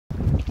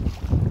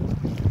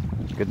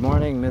Good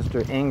morning,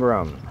 Mr.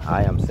 Ingram.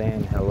 I am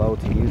saying hello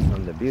to you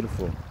from the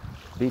beautiful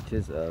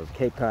beaches of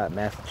Cape Cod,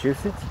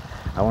 Massachusetts.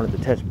 I wanted to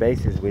touch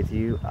bases with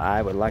you.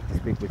 I would like to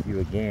speak with you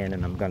again,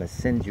 and I'm going to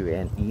send you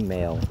an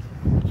email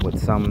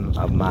with some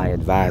of my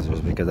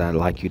advisors because I'd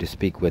like you to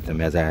speak with them,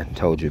 as I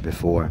told you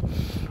before.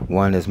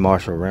 One is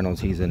Marshall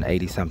Reynolds. He's an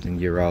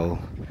 80-something-year-old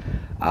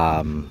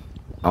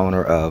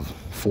owner of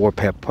 4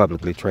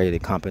 publicly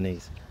traded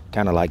companies,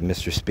 kind of like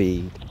Mr.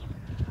 Speed.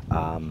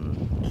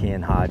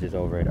 Ken Hodges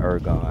over at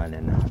Ergon,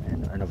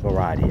 and a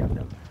variety of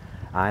them.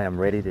 I am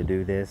ready to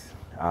do this.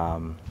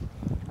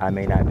 I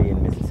may not be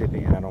in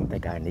Mississippi, and I don't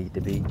think I need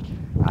to be.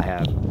 I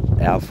have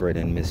Alfred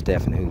and Miss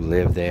Stephanie who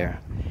live there,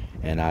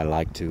 and I'd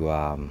like to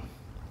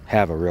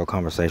have a real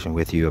conversation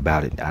with you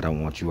about it. I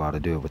don't want you all to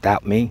do it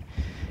without me,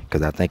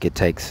 because I think it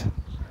takes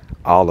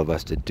all of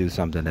us to do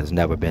something that's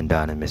never been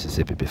done in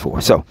Mississippi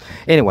before. So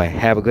anyway,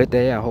 have a good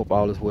day. I hope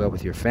all is well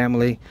with your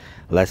family.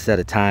 Let's set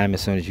a time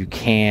as soon as you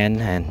can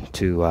and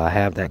to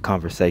have that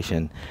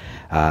conversation.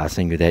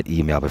 Send you that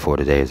email before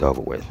the day is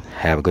over with.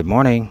 Have a good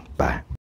morning. Bye.